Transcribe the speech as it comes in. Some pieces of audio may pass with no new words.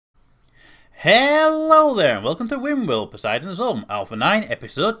Hello there, and welcome to RimWorld, Poseidon's home, Alpha 9,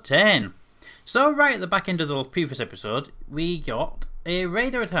 Episode 10. So right at the back end of the previous episode, we got a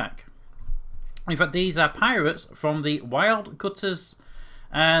raider attack. In fact, these are pirates from the Wild Cutters,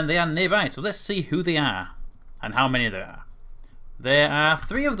 and they are nearby. So let's see who they are, and how many there are. There are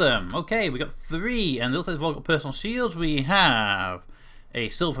 3 of them. Okay, we got 3, and it looks like they've all got personal shields. We have a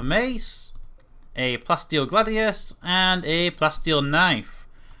silver mace, a plasteel gladius, and a plasteel knife.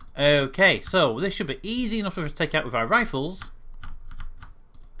 Okay, so this should be easy enough for us to take out with our rifles,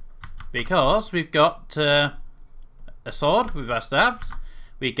 because we've got a sword with our stabs,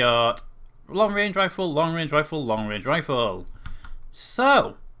 we got long range rifle, long range rifle, long range rifle.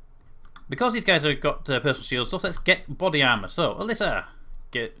 So, because these guys have got personal shield stuff, let's get body armor. So, Alyssa,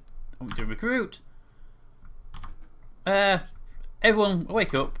 get to recruit. Everyone,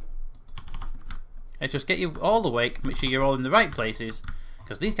 wake up. Let's just get you all awake. Make sure you're all in the right places.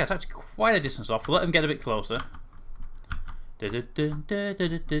 Because these guys are actually quite a distance off. We'll let them get a bit closer.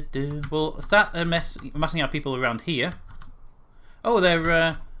 We'll start massing our people around here. Oh,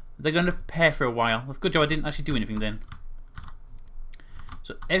 they're going to prepare for a while. That's a good job I didn't actually do anything then.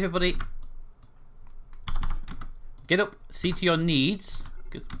 So everybody, get up. See to your needs.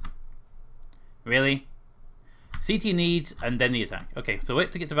 Really? See to your needs and then the attack. Okay, so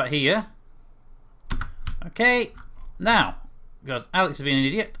wait to get to about here. Okay, now. Because Alex is being an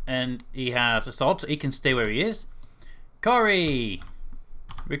idiot and he has a sword, so he can stay where he is. Corey,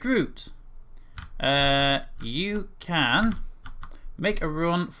 recruit. You can make a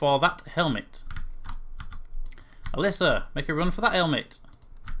run for that helmet. Alyssa, make a run for that helmet.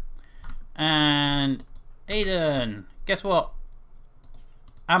 And Aiden, guess what?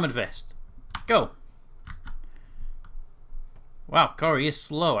 Armored vest. Go. Wow, Corey is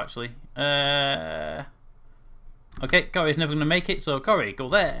slow actually. Okay, Corey's never going to make it, so Corey, go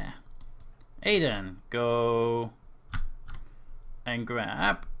there. Aiden, go and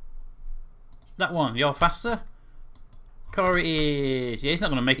grab that one. You're faster. Corey is... yeah, he's not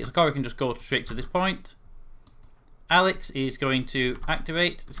going to make it, so Corey can just go straight to this point. Alex is going to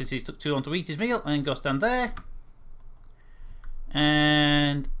activate, since he took too long to eat his meal, and go stand there.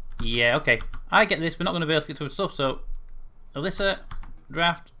 And... yeah, okay. I get this, we're not going to be able to get to his stuff, so... Alyssa,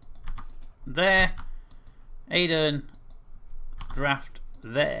 draft there. Aiden, draft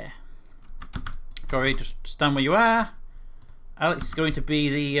there. Corey, just stand where you are. Alex is going to be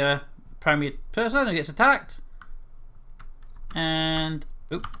the primary person who gets attacked. And,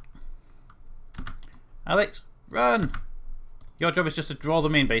 oop. Alex, run. Your job is just to draw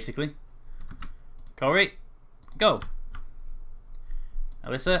them in, basically. Corey, go.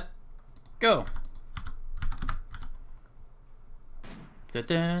 Alyssa, go.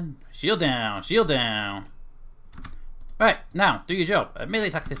 Da-dun. Shield down, shield down. Right, now, do your job. Melee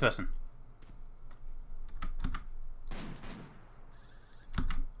attack this person.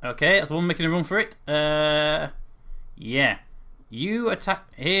 Okay, that's the one making a run for it. Yeah. You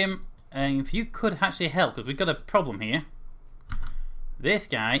attack him, and if you could actually help, because we've got a problem here. This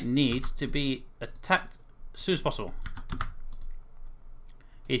guy needs to be attacked as soon as possible.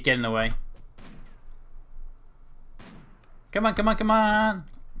 He's getting away. Come on, come on, come on.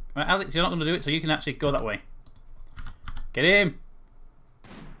 Right, Alex, you're not going to do it, so you can actually go that way. Get him!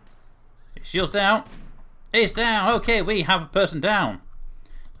 His shield's down. It's down! Okay, we have a person down.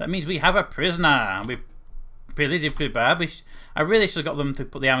 That means we have a prisoner. We really did pretty bad. I really should have got them to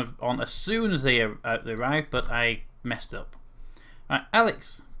put the armor on as soon as they arrived, but I messed up. Right,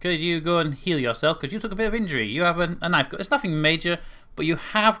 Alex, could you go and heal yourself? Because you took a bit of injury. You have a knife. It's nothing major, but you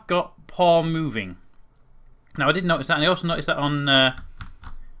have got paw moving. Now, I did notice that, and I also noticed that on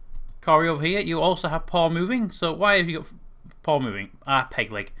Corey over here. You also have paw moving, so why have you got paw moving? Ah,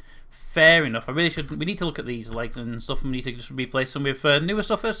 peg leg. Fair enough. I really should. We need to look at these legs and stuff, and we need to just replace them with newer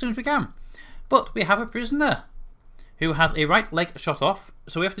stuff as soon as we can. But we have a prisoner who has a right leg shot off,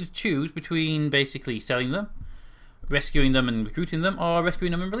 so we have to choose between basically selling them, rescuing them and recruiting them, or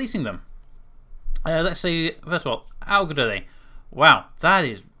rescuing them and releasing them. Let's say, first of all, how good are they? Wow, that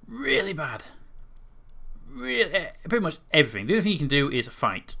is really bad. Really, pretty much everything. The only thing you can do is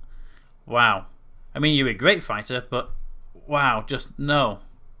fight. Wow. I mean, you're a great fighter, but wow, just no.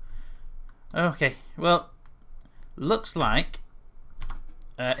 Okay, well, looks like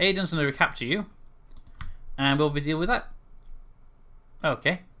Aiden's going to recapture you, and we'll be dealing with that.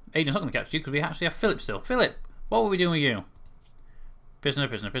 Okay, Aiden's not going to capture you because we actually have Philip still. Philip, what were we doing with you? Prisoner,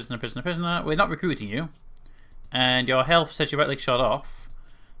 prisoner, prisoner, prisoner, prisoner. We're not recruiting you, and your health says your right leg shot off,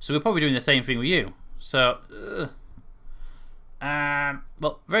 so we're probably doing the same thing with you. So,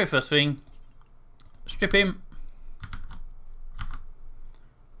 well, very first thing, strip him.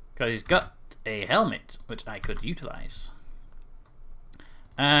 Because he's got a helmet, which I could utilise.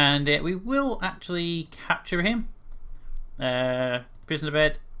 And we will actually capture him. Prisoner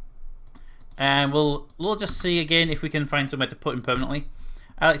bed. And we'll just see again if we can find somewhere to put him permanently.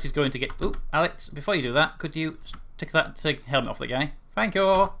 Alex is going to get... Ooh, Alex, before you do that, could you take that helmet off the guy? Thank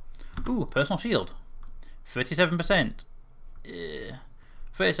you. Ooh, personal shield. 37%.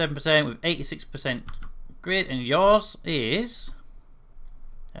 37% with 86%. Great, and yours is...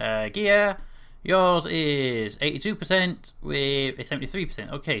 gear. Yours is 82% with a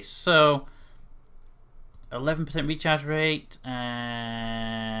 73%. Okay, so 11% recharge rate and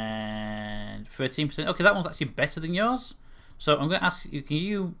 13%. Okay, that one's actually better than yours. So I'm going to ask you, can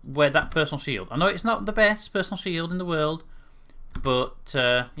you wear that personal shield? I know it's not the best personal shield in the world, but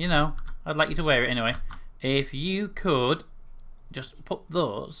you know, I'd like you to wear it anyway. If you could just put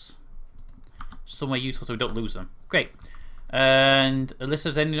those somewhere useful so we don't lose them. Great. And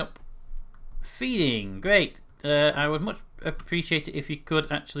Alyssa's ending up feeding. Great. I would much appreciate it if you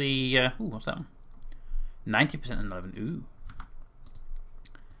could actually... ooh, what's that one? 90% and 11. Ooh.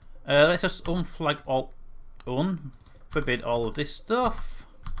 Let's just unflag all... Forbid all of this stuff.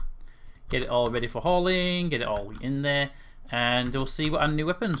 Get it all ready for hauling. Get it all in there. And we'll see what our new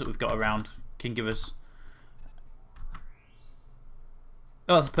weapons that we've got around can give us.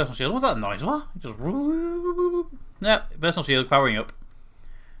 Oh, that's a personal shield. What's that noise? What? Just... No, personal shield powering up.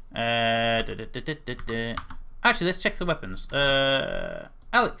 Actually, let's check the weapons.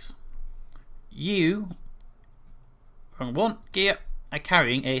 Alex, you from one gear are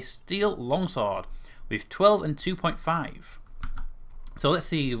carrying a steel longsword with 12 and 2.5. So let's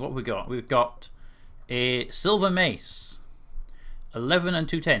see what we got. We've got a silver mace, 11 and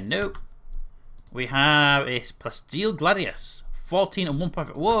 210. No, we have a steel gladius, 14 and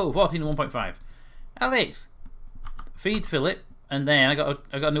 1.5. Whoa, 14 and 1.5. Alex, feed Philip. And then I got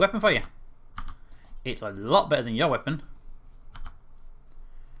a new weapon for you. It's a lot better than your weapon.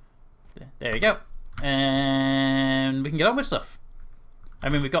 There we go. And we can get on with stuff. I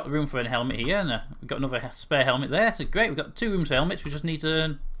mean, we've got room for a helmet here, and we've got another spare helmet there. So great, we've got 2 rooms for helmets. We just need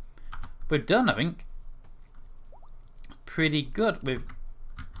to... We're done, I think. Pretty good. With...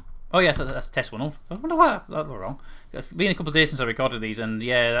 Oh yes, that's a test one. I wonder why that was wrong. It's been a couple of days since I recorded these, and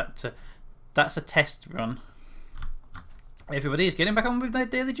yeah, that's a test run. Everybody's getting back on with their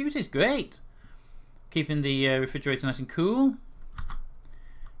daily duties. Great. Keeping the refrigerator nice and cool.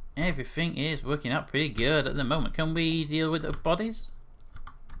 Everything is working out pretty good at the moment. Can we deal with the bodies?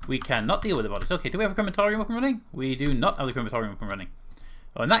 We cannot deal with the bodies. Okay, do we have a crematorium up and running? We do not have the crematorium up and running.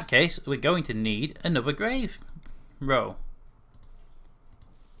 Well, in that case, we're going to need another grave row.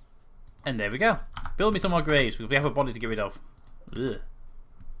 And there we go. Build me some more graves because we have a body to get rid of. Ugh.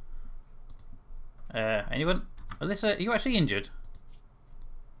 Anyone? Alyssa, are you actually injured?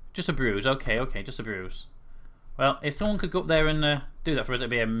 Just a bruise. Okay, okay, just a bruise. Well, if someone could go up there and do that for us,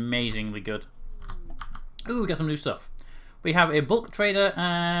 it'd be amazingly good. Ooh, we got some new stuff. We have a bulk trader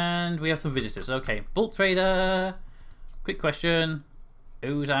and we have some visitors. Okay, bulk trader. Quick question.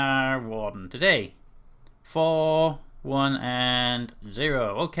 Who's our warden today? 4, 1, and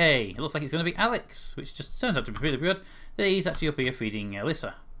 0. Okay, it looks like it's going to be Alex, which just turns out to be really good. He's actually up here feeding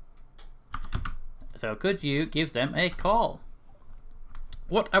Alyssa. So could you give them a call?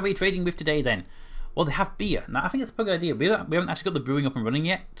 What are we trading with today then? Well, they have beer. Now I think it's a pretty good idea. We haven't actually got the brewing up and running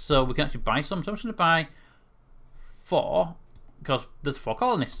yet, so we can actually buy some. So I'm just going to buy 4 because there's 4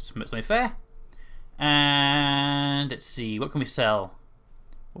 colonists. It's only fair. And let's see, what can we sell?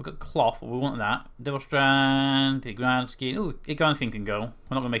 We've got cloth, but we want that. Devil strand, a ground skin. Ooh, a ground skin can go. We're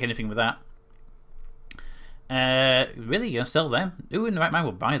not going to make anything with that. Really, you're going to sell them? Ooh, in the right mind,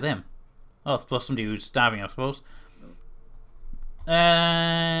 we'll buy them. Oh, plus somebody who's starving, I suppose.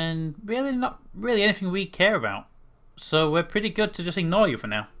 And really not really anything we care about. So we're pretty good to just ignore you for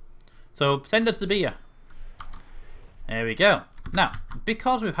now. So send us the beer. There we go. Now,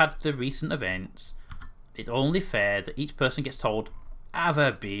 because we've had the recent events, it's only fair that each person gets told, have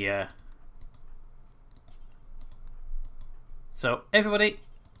a beer. So everybody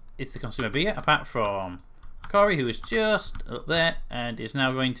is to consume a beer, apart from Corey, who is just up there and is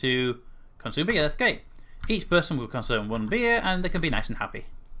now going to consume beer. That's great. Each person will consume 1 beer and they can be nice and happy.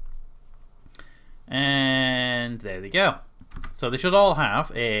 And there they go. So they should all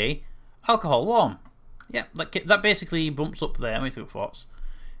have a alcohol 1. Yeah, that basically bumps up there. Let me think of thoughts.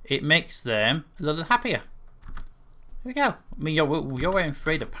 It makes them a little happier. There we go. I mean, you're wearing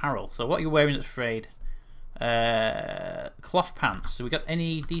frayed apparel. So what are you wearing that's frayed? Cloth pants. So we got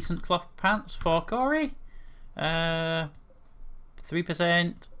any decent cloth pants for Corey? 3%.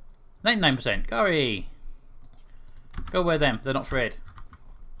 99%. Corey! Go wear them. They're not frayed.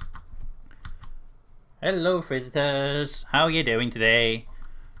 Hello, visitors. How are you doing today?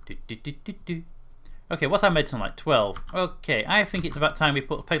 Okay, what's our medicine like? 12. Okay, I think it's about time we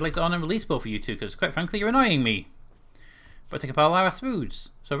put peg legs on and release both of you two, because quite frankly, you're annoying me. But take up all our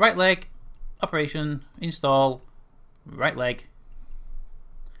foods. So right leg, operation, install, right leg,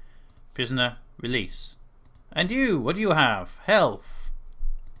 prisoner, release. And you, what do you have? Health.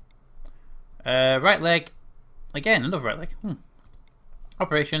 Right leg, again, another right leg.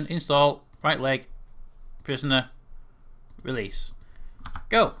 Operation, install, right leg, prisoner, release.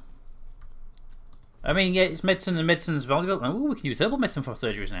 Go. I mean, yeah, it's medicine and medicine's valuable. Oh, we can use herbal medicine for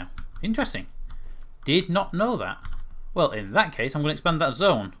surgeries now. Interesting. Did not know that. Well, in that case, I'm going to expand that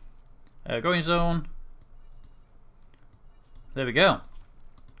zone. Growing zone. There we go.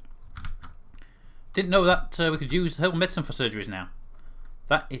 Didn't know that we could use herbal medicine for surgeries now.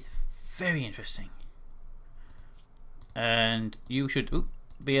 That is very interesting. And you should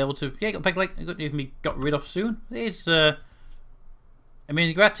be able to. Yeah, got peg leg. You can be got rid of soon. It's. I mean,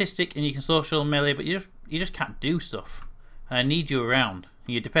 you're artistic and you can social melee, but you just can't do stuff. And I need you around.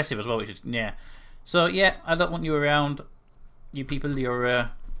 You're depressive as well, which is yeah. So yeah, I don't want you around. You people,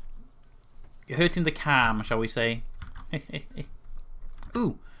 you're hurting the calm, shall we say?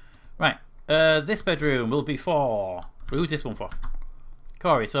 Ooh, right. This bedroom will be for. Who's this one for?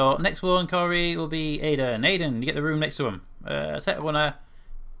 Corey. So next one, Corey, will be Aiden. Aiden, you get the room next to him. Set one.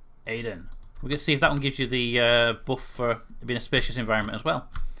 Aiden. We're going to see if that one gives you the buff for being a spacious environment as well.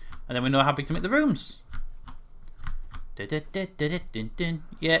 And then we know how big to make the rooms.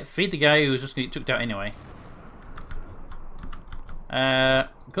 Yeah, feed the guy who's just going to get chucked out anyway.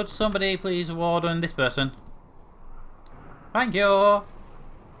 Could somebody please warden this person? Thank you.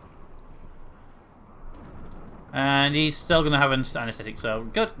 And he's still going to have an anesthetic, so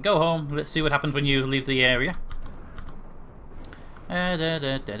go home. Let's see what happens when you leave the area.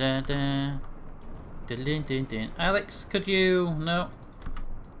 Alex, could you... No.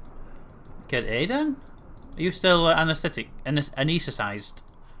 Get Aiden? Are you still anesthetized?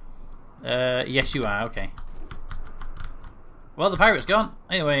 Yes, you are. Okay. Well, the pirate's gone.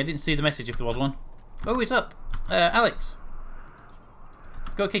 Anyway, I didn't see the message if there was one. Oh, it's up. Alex.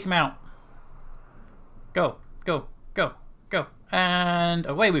 Go kick him out. Go. Go. Go. Go. And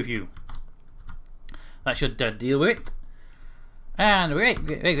away with you. That should deal with it. And wait.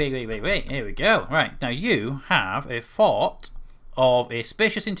 Here we go. Right, now you have a fort of a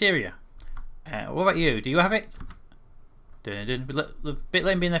spacious interior. What about you? Do you have it? A bit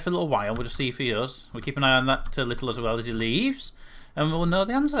let him be in there for a little while. We'll just see if he does. We'll keep an eye on that little as well as he leaves, and we'll know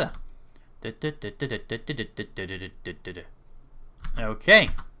the answer. Okay.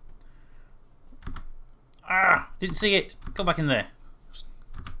 Ah, didn't see it. Go back in there.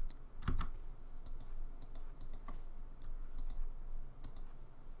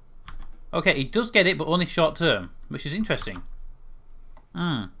 Okay, he does get it, but only short term, which is interesting.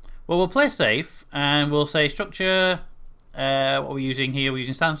 Well, we'll play safe, and we'll say structure. What we're using here, we're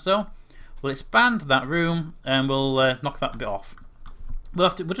using sandstone. We'll expand that room, and we'll knock that bit off. We'll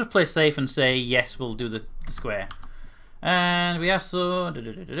just play safe and say yes. We'll do the square, and we also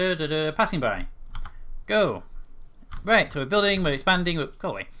passing by. Go. Right, so we're building, we're expanding. Go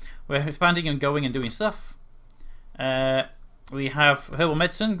away. We're expanding and going and doing stuff. We have herbal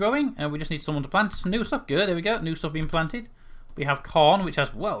medicine growing, and we just need someone to plant some new stuff. Good, there we go, new stuff being planted. We have corn, which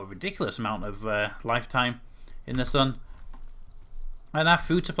has, well, a ridiculous amount of lifetime in the sun. And our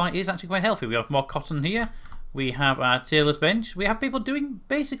food supply is actually quite healthy. We have more cotton here. We have our tailor's bench. We have people doing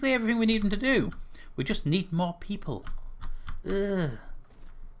basically everything we need them to do. We just need more people. Ugh.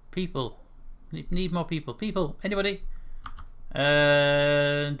 People. Need more people. People. Anybody?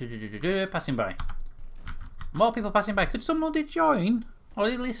 Passing by. More people passing by. Could somebody join? Or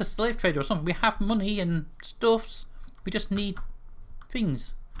at least a slave trader or something. We have money and stuffs. We just need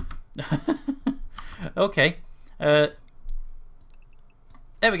things. Okay. There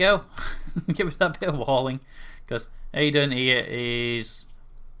we go. Give it that bit of walling. Because Aiden here is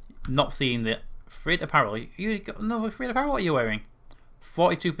not seeing the freight apparel. You got no freight apparel? What are you wearing?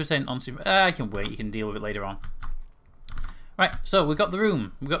 42% on... I can wait. You can deal with it later on. Right. So we've got the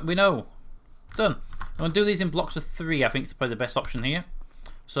room. We know. Done. I'm going to do these in blocks of 3. I think it's probably the best option here.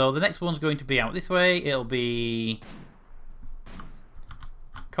 So the next one's going to be out this way. It'll be...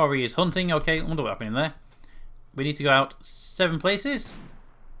 Corey is hunting. Okay, I wonder what happened in there. We need to go out 7 places,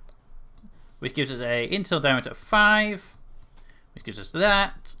 which gives us a internal diameter of 5, which gives us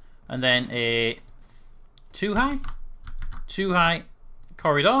that, and then a 2 high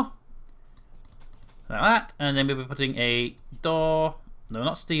corridor, like that, and then we'll be putting a door. No,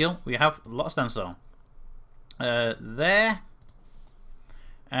 not steel. We have a lot of sandstone. There,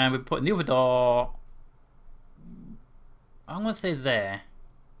 and we're putting the other door I'm going to say there.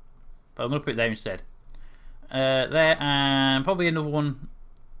 But I'm going to put it there instead. There, and probably another one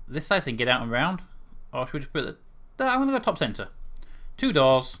this side so you can get out and round. Or should we just put it there? I'm going to go top centre. 2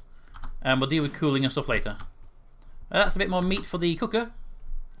 doors, and we'll deal with cooling and stuff later. That's a bit more meat for the cooker.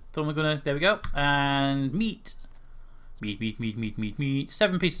 So we're going to, there we go. And meat. Meat.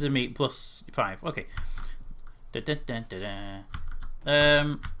 7 pieces of meat plus 5. Okay.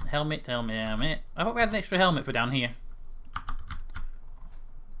 Helmet. I thought we had an extra helmet for down here.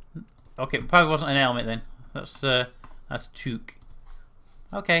 Okay, probably wasn't an helmet then. That's toque.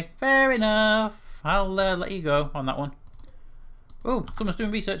 Okay, fair enough. I'll let you go on that one. Oh, someone's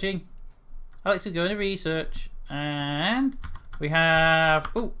doing researching. Alex is going to research, and we have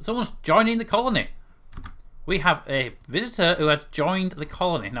someone's joining the colony. We have a visitor who has joined the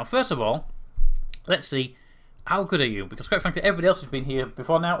colony. Now, first of all, let's see. How good are you? Because quite frankly, everybody else has been here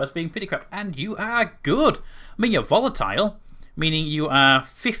before now as being pretty crap, and you are good. I mean, you're volatile, meaning you are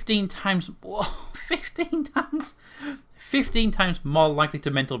 15 times more likely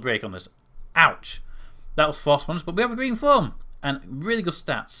to mental break on this. Ouch. That was forced on us, but we have a green form and really good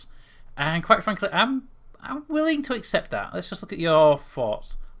stats. And quite frankly, I'm willing to accept that. Let's just look at your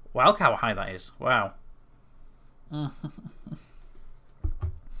thoughts. Wow, look how high that is. Wow.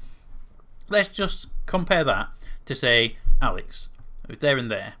 Let's just compare that to, say, Alex, who's there and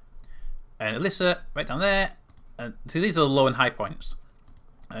there, and Alyssa right down there. And see, these are the low and high points.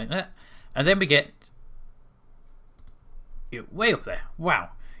 And then we get you way up there.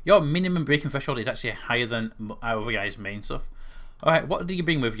 Wow, your minimum breaking threshold is actually higher than our other guys' main stuff. All right, what did you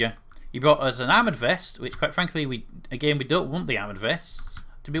bring with you? You brought us an armored vest, which, quite frankly, we don't want the armored vests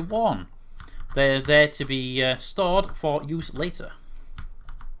to be worn. They're there to be stored for use later.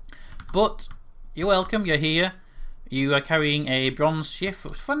 But you're welcome. You're here. You are carrying a bronze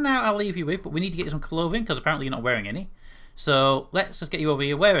shift. For now, I'll leave you with, but we need to get you some clothing because apparently you're not wearing any. So let's just get you over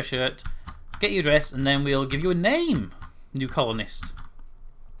here. Wear a shirt, get you dressed, and then we'll give you a name, new colonist.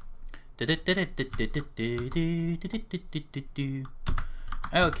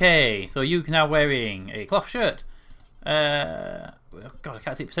 Okay, so you're now wearing a cloth shirt. God, I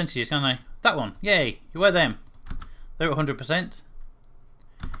can't see percentages, can I? That one, yay! You wear them. They're at 100%.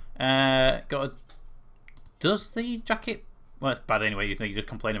 Does the jacket? Well, it's bad anyway. You just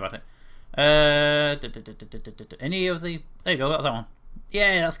complain about it. Any of the? There you go. That's that one.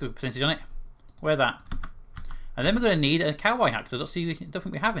 Yeah, that's a good percentage on it. Wear that. And then we're going to need a cowboy hat. Because I don't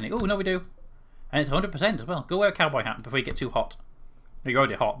think we have any. Oh no, we do. And it's 100% as well. Go wear a cowboy hat before you get too hot. You're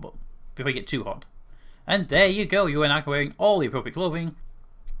already hot, but before you get too hot. And there you go. You and I are wearing all the appropriate clothing.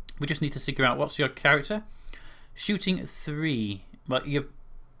 We just need to figure out what's your character. Shooting 3, but your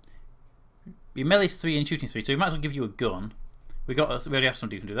melee's 3 and shooting 3, so we might as well give you a gun. We already have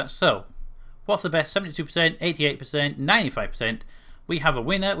somebody who can do that. So, what's the best? 72%, 88%, 95%. We have a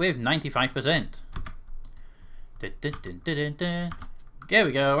winner with 95%. There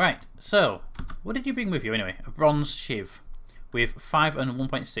we go. Right. So, what did you bring with you anyway? A bronze shiv with 5 and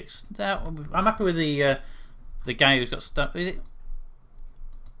 1.6. Now, I'm happy with the guy who's got stuff. Is it?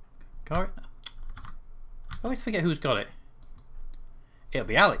 Got it? I always forget who's got it. It'll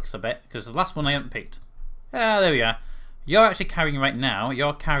be Alex, I bet, because the last one I haven't picked. Ah, there we are. You're actually carrying right now,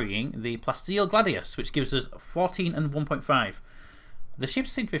 you're carrying the Plasteel Gladius, which gives us 14 and 1.5. The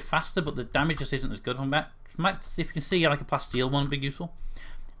ships seem to be faster, but the damage just isn't as good on that. Might see if you can see like a Plasteel one, would be useful.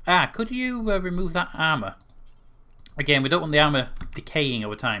 Ah, could you remove that armour? Again, we don't want the armour decaying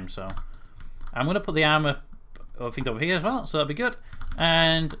over time, so I'm going to put the armour things over here as well, so that'll be good.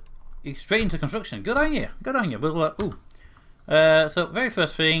 And straight into construction. Good on you. Good on you. We'll, so very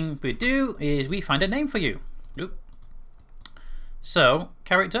first thing we do is we find a name for you. Oop. So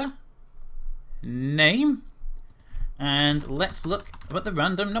character, name, and let's look at the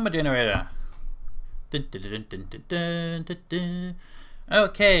random number generator. Dun, dun, dun, dun, dun, dun, dun, dun.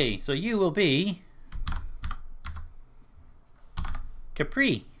 Okay, so you will be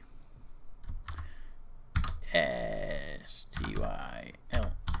Capri. S-T-Y-L.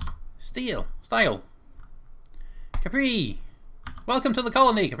 Style. Capri. Welcome to the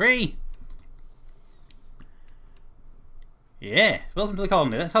colony, Capri. Yeah, welcome to the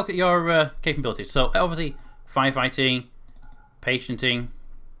colony. Let's look at your capabilities. So, obviously, firefighting, patienting.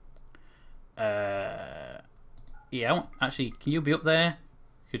 Yeah, actually, can you be up there?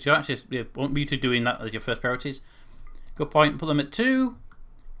 Because you actually want me to doing that as your first priorities. Good point. Put them at 2.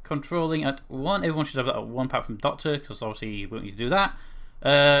 Controlling at 1. Everyone should have that at 1 apart from Doctor, because obviously you won't need to do that.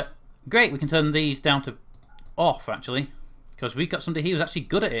 Great, we can turn these down to off, actually. Because we've got somebody here who's actually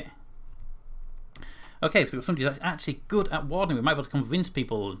good at it. Okay, so we've got somebody that's actually good at warding. We might be able to convince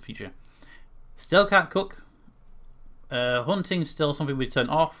people in the future. Still can't cook. Hunting still something we turn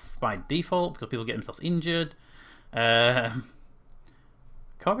off by default because people get themselves injured. Cory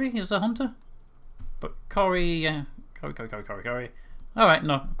is a hunter, but Cory, Cory. All right,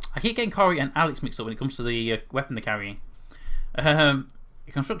 no, I keep getting Cory and Alex mixed up when it comes to the weapon they're carrying.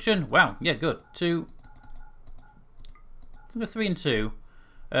 Construction, wow, yeah, good. 2, 3 and 2.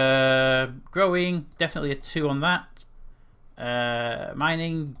 Growing, definitely a 2 on that.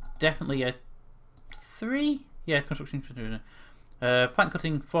 Mining, definitely a 3. Yeah, construction. Plant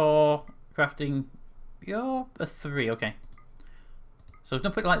cutting 4. Crafting, you're a 3. Okay. So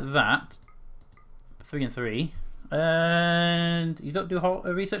don't put it like that. 3 and 3. And you don't do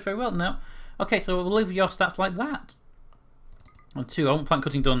research very well now. Okay, so we'll leave your stats like that. And 2, I want plant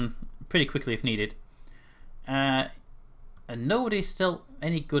cutting done pretty quickly if needed. And nobody's still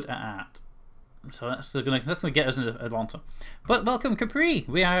any good at art. So that's gonna get us in a long term. But welcome Capri,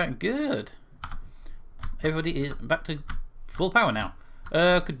 we are good. Everybody is back to full power now.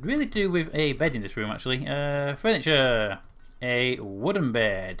 Could really do with a bed in this room actually. Furniture, a wooden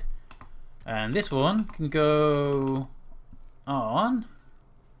bed, and this one can go on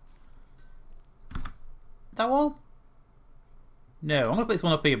that wall. No, I'm gonna put this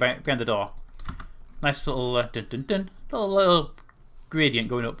one up here behind the door. Nice little little gradient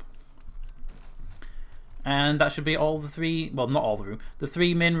going up. And that should be all the 3, well not all the room, the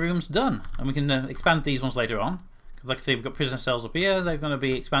 3 main rooms done. And we can expand these ones later on. Because like I say, we've got prisoner cells up here, they're going to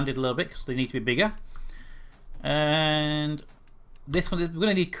be expanded a little bit because they need to be bigger. And this one, we're going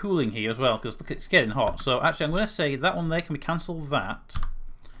to need cooling here as well because it's getting hot. So actually I'm going to say that one there, can we cancel that?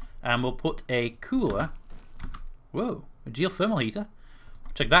 And we'll put a cooler. Whoa, a geothermal heater.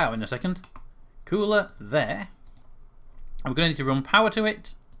 Check that out in a second. Cooler there. And we're going to need to run power to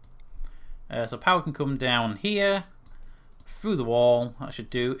it. So power can come down here, through the wall. That should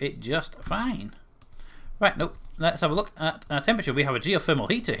do it just fine. Right, nope. Let's have a look at our temperature. We have a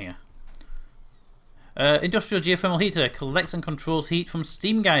geothermal heater here. Industrial geothermal heater collects and controls heat from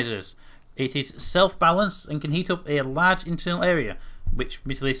steam geysers. It is self-balanced and can heat up a large internal area, which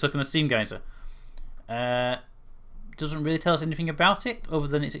basically suck on a steam geyser. Doesn't really tell us anything about it, other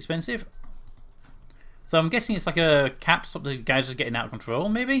than it's expensive. So I'm guessing it's like a cap, so the geysers getting out of control,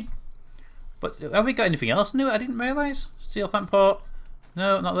 maybe? But have we got anything else new I didn't realise? Steel plant port.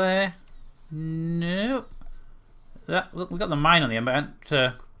 No, not there. No. Look, we got the mine on the end, but I haven't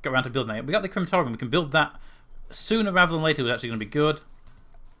got around to building it. We got the crematorium. We can build that sooner rather than later. It's actually going to be good.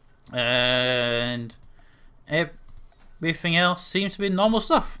 And everything else seems to be normal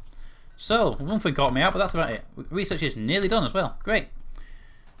stuff. So, one thing caught me out, but that's about it. Research is nearly done as well. Great.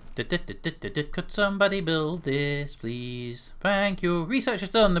 Could somebody build this, please? Thank you. Research is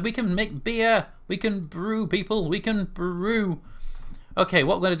done. We can make beer. We can brew, people. We can brew. Okay,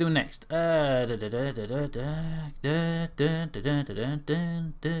 what we're going to do next? Let's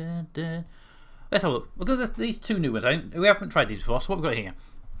have a look. We'll go to these 2 new ones. We haven't tried these before, so what we've got here.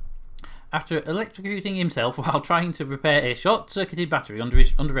 After electrocuting himself while trying to repair a short-circuited battery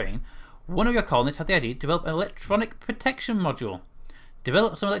under rain, one of your colonists had the idea to develop an electronic protection module.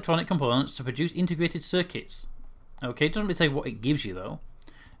 Develop some electronic components to produce integrated circuits. Okay, it doesn't really say what it gives you though.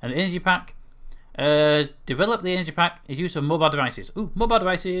 And the energy pack. Develop the energy pack is used for mobile devices. Ooh, mobile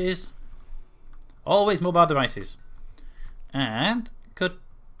devices. Always mobile devices. And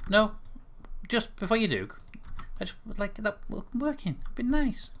no, just before you do, I just would like that working. It'd be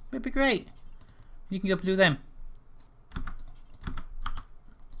nice. It'd be great. You can go up and do them.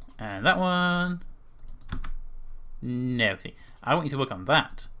 And that one. No, see. I want you to work on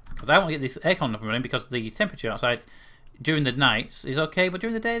that because I want to get this aircon up and running because the temperature outside during the nights is okay, but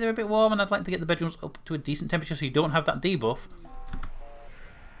during the day they're a bit warm, and I'd like to get the bedrooms up to a decent temperature so you don't have that debuff.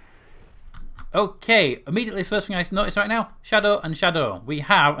 Okay, immediately first thing I notice right now, shadow and shadow. We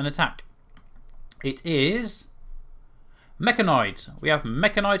have an attack. It is mechanoids. We have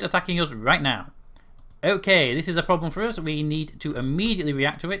mechanoids attacking us right now. Okay, this is a problem for us. We need to immediately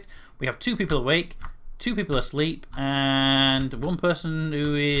react to it. We have 2 people awake. 2 people asleep, and 1 person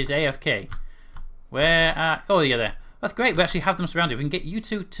who is AFK. Where are... Oh, yeah, there. That's great. We actually have them surrounded. We can get you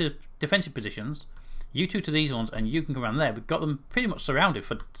 2 to defensive positions, you 2 to these ones, and you can come around there. We've got them pretty much surrounded.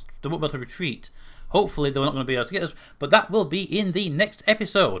 They won't be able to retreat. Hopefully, they're not going to be able to get us, but that will be in the next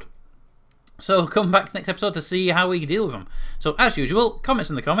episode. So come back next episode to see how we deal with them. So, as usual, comments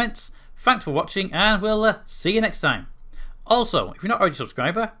in the comments. Thanks for watching, and we'll see you next time. Also, if you're not already a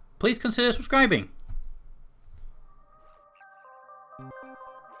subscriber, please consider subscribing.